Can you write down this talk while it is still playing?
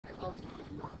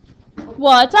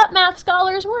What's up, math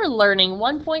scholars? We're learning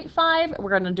 1.5. We're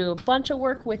going to do a bunch of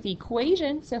work with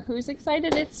equations. So who's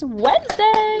excited? It's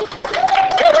Wednesday.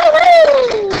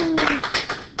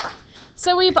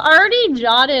 So we've already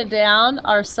jotted down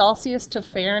our Celsius to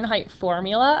Fahrenheit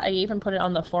formula. I even put it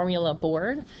on the formula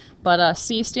board. But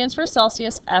C stands for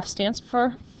Celsius, F stands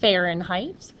for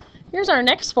Fahrenheit. Here's our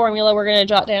next formula we're going to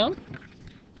jot down.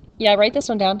 Yeah, write this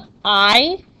one down.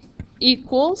 I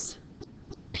equals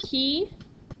P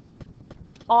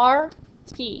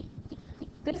RT.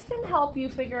 This can help you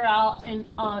figure out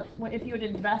if you would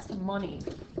invest money.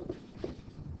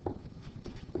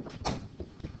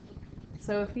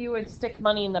 So if you would stick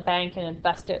money in the bank and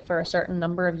invest it for a certain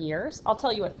number of years, I'll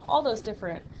tell you what all those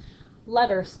different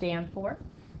letters stand for.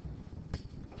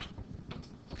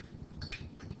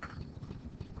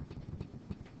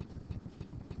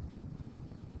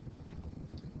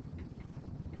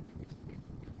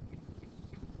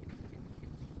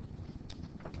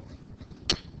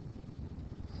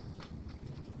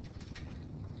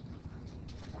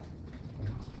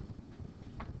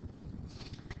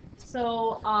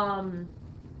 So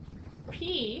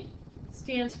P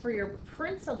stands for your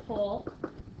principal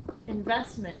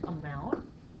investment amount.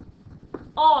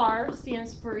 R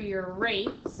stands for your rate.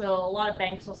 So a lot of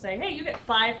banks will say, hey, you get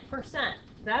 5%.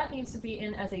 That needs to be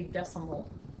in as a decimal.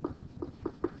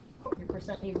 Your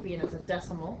percent needs to be in as a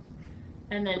decimal.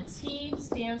 And then T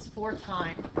stands for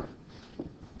time.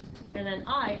 And then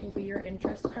I will be your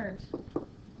interest earned.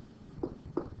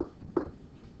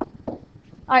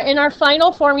 All right, in our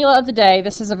final formula of the day,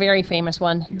 this is a very famous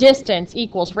one. Distance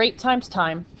equals rate times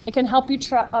time. It can help you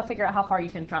figure out how far you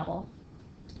can travel.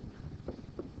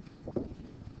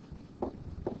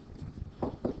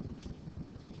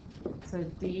 So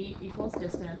D equals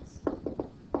distance.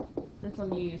 This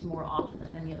one you use more often than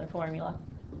any other formula.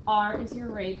 R is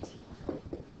your rate,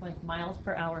 like miles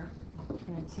per hour.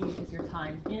 And T is your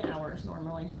time in hours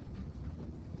normally.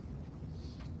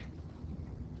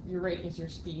 Your rate is your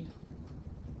speed.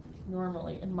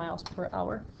 Normally in miles per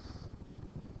hour.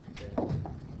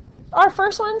 Our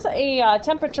first one's a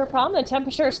temperature problem. The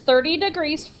temperature is 30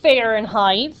 degrees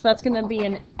Fahrenheit. So that's going to be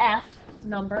an F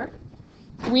number.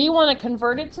 We want to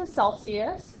convert it to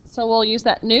Celsius. So we'll use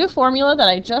that new formula that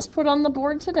I just put on the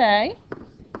board today.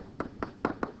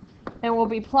 And we'll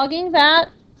be plugging that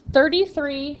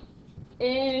 33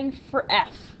 in for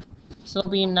F. So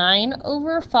it'll be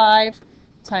 9/5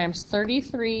 times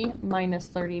 33 minus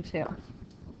 32.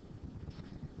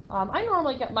 I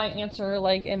normally get my answer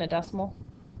like in a decimal.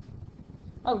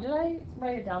 Oh, did I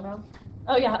write it down wrong?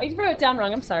 Oh yeah, I wrote it down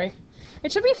wrong. I'm sorry.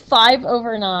 It should be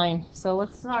 5/9. So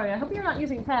sorry. I hope you're not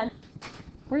using pen.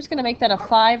 We're just gonna make that a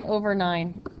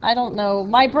 5/9. I don't know.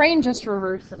 My brain just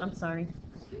reversed it. I'm sorry.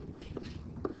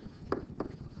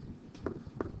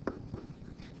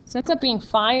 So it ends up being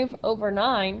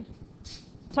 5/9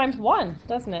 times 1,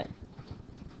 doesn't it?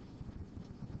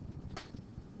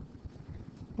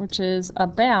 Which is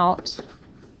about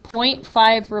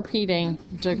 0.5 repeating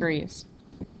degrees.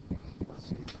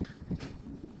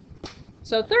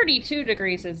 So 32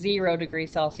 degrees is 0 degrees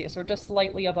Celsius, or just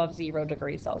slightly above 0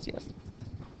 degrees Celsius.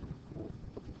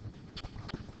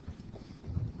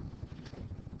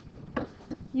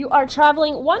 You are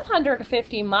traveling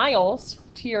 150 miles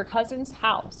to your cousin's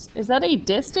house. Is that a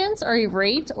distance or a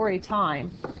rate or a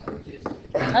time?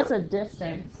 That's a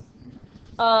distance.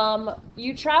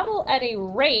 You travel at a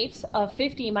rate of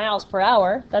 50 miles per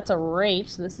hour. That's a rate.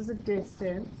 So this is a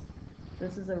distance.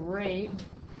 This is a rate.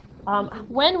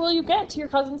 When will you get to your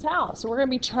cousin's house? So we're going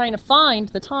to be trying to find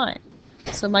the time.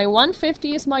 So my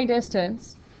 150 is my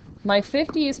distance. My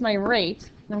 50 is my rate.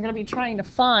 And I'm going to be trying to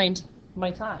find my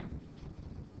time.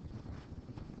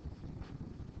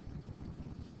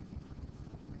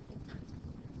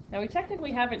 Now we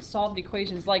technically haven't solved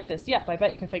equations like this yet, but I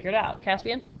bet you can figure it out.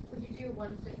 Caspian? Would you do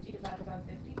 150 divided by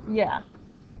 50? Yeah.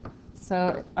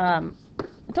 So, I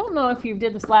don't know if you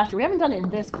did this last year. We haven't done it in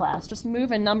this class. Just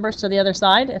moving numbers to the other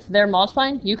side. If they're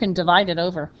multiplying, you can divide it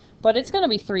over. But it's going to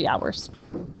be 3 hours.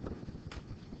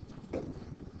 So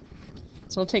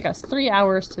it'll take us 3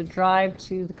 hours to drive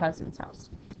to the cousin's house.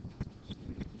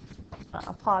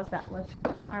 I'll pause that one.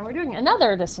 All right, we're doing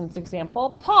another distance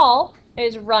example. Paul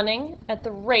is running at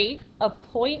the rate of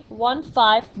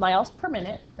 0.15 miles per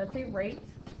minute. That's a rate.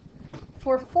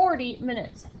 For 40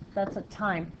 minutes. That's a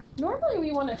time. Normally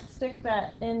we want to stick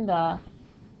that in the...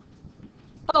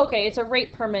 Okay, it's a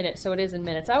rate per minute, so it is in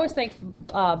minutes. I always think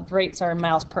rates are in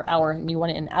miles per hour and you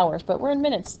want it in hours, but we're in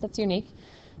minutes. That's unique.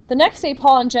 The next day,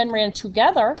 Paul and Jen ran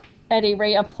together at a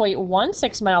rate of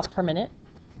 0.16 miles per minute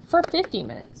for 50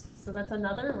 minutes. So that's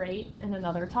another rate and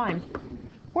another time.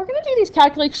 We're going to do these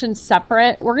calculations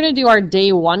separate. We're going to do our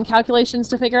day 1 calculations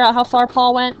to figure out how far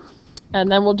Paul went. And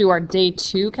then we'll do our day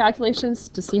 2 calculations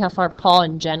to see how far Paul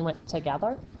and Jen went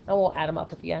together. And we'll add them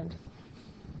up at the end.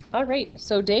 All right,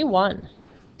 so day 1,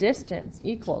 distance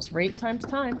equals rate times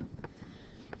time.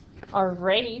 Our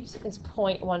rate is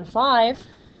 0.15.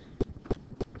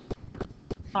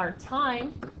 Our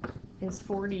time is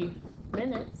 40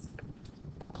 minutes.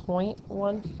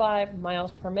 0.15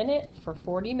 miles per minute for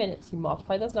 40 minutes. You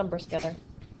multiply those numbers together.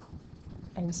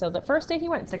 And so the first day he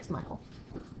went 6 miles.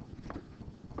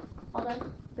 All right,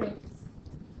 thanks.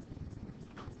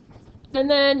 And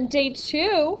then day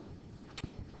 2,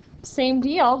 same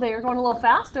deal. They were going a little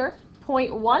faster.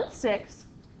 0.16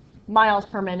 miles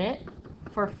per minute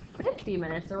for 50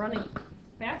 minutes. They're running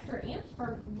faster and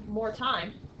for more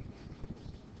time.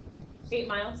 8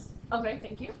 miles. Okay,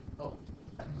 thank you. Oh.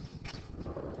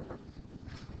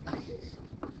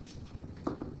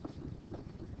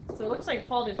 So it looks like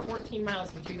Paul did 14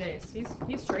 miles in 2 days.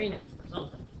 He's training for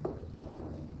something.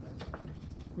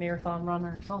 Marathon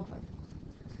runner or something.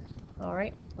 All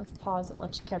right, let's pause and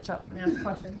let you catch up and ask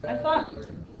questions.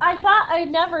 I thought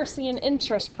I'd never see an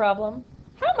interest problem.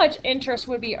 How much interest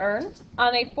would be earned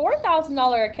on a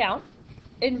 $4,000 account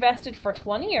invested for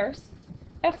 20 years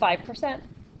at 5%?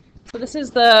 So this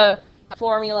is the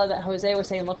formula that Jose was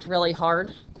saying looked really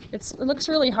hard. It looks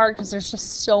really hard because there's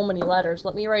just so many letters.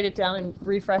 Let me write it down and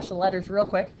refresh the letters real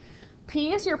quick.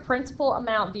 P is your principal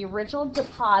amount, the original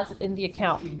deposit in the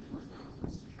account.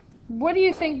 What do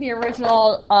you think the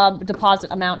original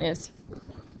deposit amount is?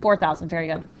 4,000. Very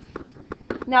good.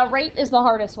 Now, rate is the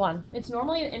hardest one. It's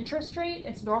normally an interest rate.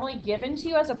 It's normally given to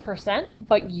you as a percent,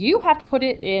 but you have to put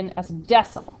it in as a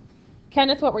decimal.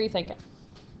 Kenneth, what were you thinking?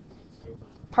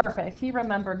 Perfect. He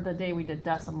remembered the day we did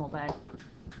decimal day,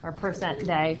 or percent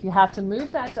day. You have to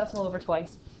move that decimal over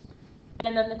twice.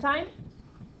 And then the time?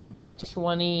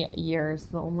 20 years,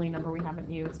 the only number we haven't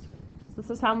used. This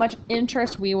is how much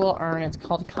interest we will earn. It's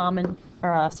called common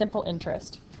or simple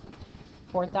interest.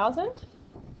 4,000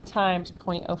 times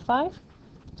 0.05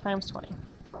 times 20.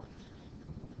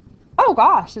 Oh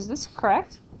gosh, is this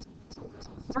correct?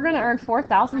 We're going to earn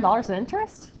 $4,000 in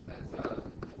interest?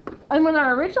 And when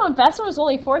our original investment was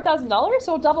only $4,000,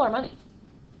 so we'll double our money.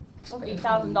 So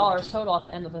 $8,000 total at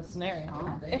the end of the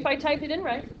scenario. If I typed it in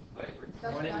right.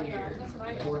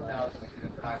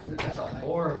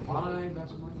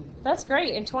 That's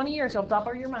great. In 20 years, you'll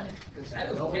double your money.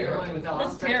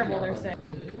 That's terrible, they're saying.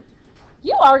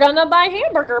 You are going to buy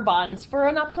hamburger buns for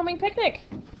an upcoming picnic.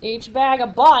 Each bag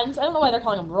of buns, I don't know why they're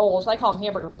calling them rolls, I call them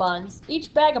hamburger buns.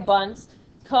 Each bag of buns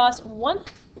costs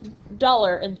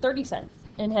 $1.30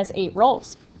 and has 8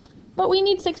 rolls. But we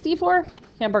need 64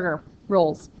 hamburger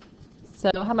rolls. So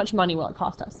how much money will it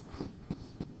cost us?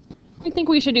 What do you think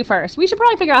we should do first? We should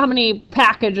probably figure out how many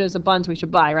packages of buns we should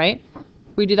buy, right?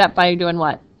 We do that by doing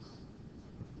what?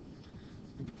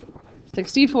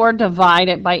 64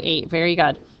 divided by 8. Very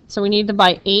good. So we need to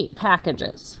buy 8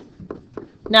 packages.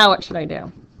 Now what should I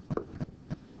do?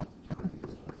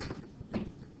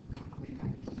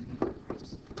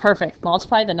 Perfect.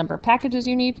 Multiply the number of packages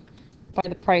you need by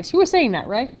the price. Who was saying that,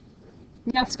 right?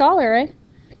 Yeah, Scholar, right?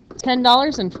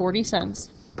 $10.40.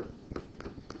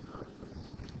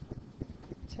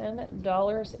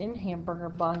 $10 in hamburger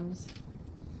buns.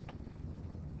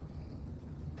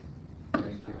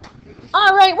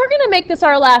 All right, we're going to make this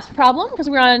our last problem because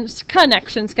we're on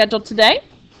connection schedule today.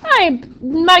 I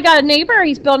got a neighbor.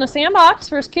 He's building a sandbox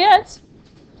for his kids.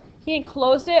 He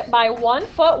enclosed it by 1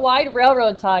 foot wide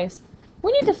railroad ties.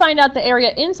 We need to find out the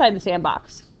area inside the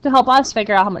sandbox to help us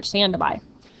figure out how much sand to buy.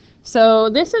 So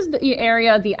this is the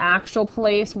area, the actual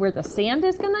place where the sand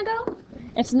is going to go.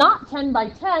 It's not 10 by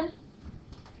 10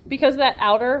 because of that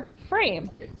outer frame.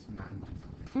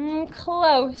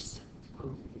 Close.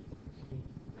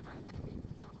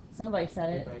 Somebody said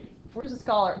it. Where's the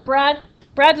scholar?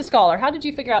 Brad's a scholar. How did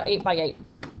you figure out 8 by 8?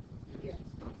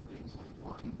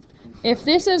 If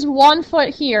this is 1 foot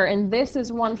here and this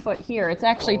is 1 foot here, it's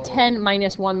actually 10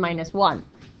 minus 1 minus 1.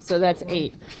 So that's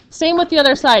 8. Same with the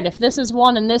other side. If this is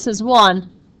 1 and this is 1,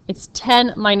 it's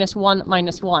 10 minus 1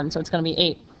 minus 1. So it's going to be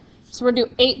 8. So we're going to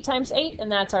do 8 times 8,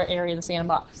 and that's our area of the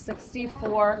sandbox.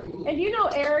 64. And you know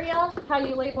area? How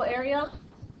you label area?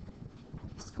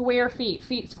 Square feet.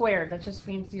 Feet squared. That just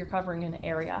means you're covering an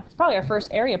area. It's probably our first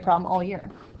area problem all year.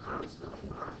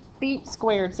 Feet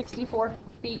squared. 64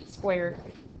 feet squared.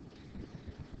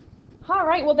 All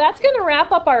right, well, that's going to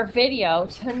wrap up our video.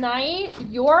 Tonight,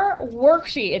 your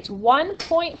worksheet, it's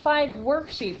 1.5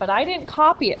 worksheet, but I didn't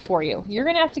copy it for you. You're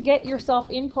going to have to get yourself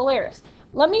in Polaris.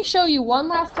 Let me show you one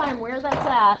last time where that's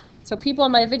at So people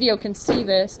on my video can see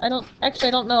this. I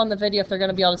don't know on the video if they're going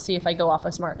to be able to see if I go off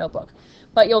a smart notebook.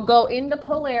 But you'll go into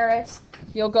Polaris,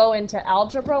 you'll go into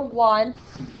Algebra 1,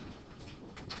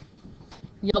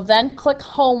 you'll then click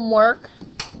homework.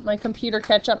 My computer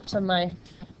catch up to my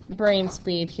brain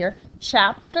speed here.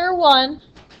 Chapter 1,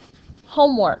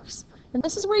 homeworks. And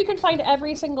this is where you can find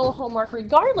every single homework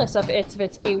regardless of if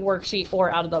it's a worksheet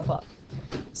or out of the book.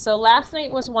 So last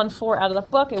night was 1-4 out of the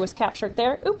book. It was captured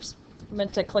there. Oops, I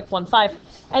meant to click 1-5.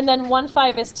 And then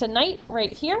 1-5 is tonight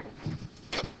right here.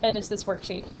 And it's this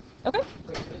worksheet. Okay?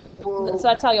 So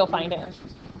that's how you'll find it.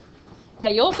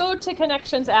 Okay, you'll go to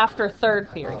connections after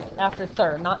third period. After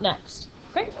third, not next.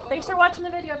 Okay? Thanks for watching the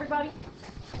video, everybody.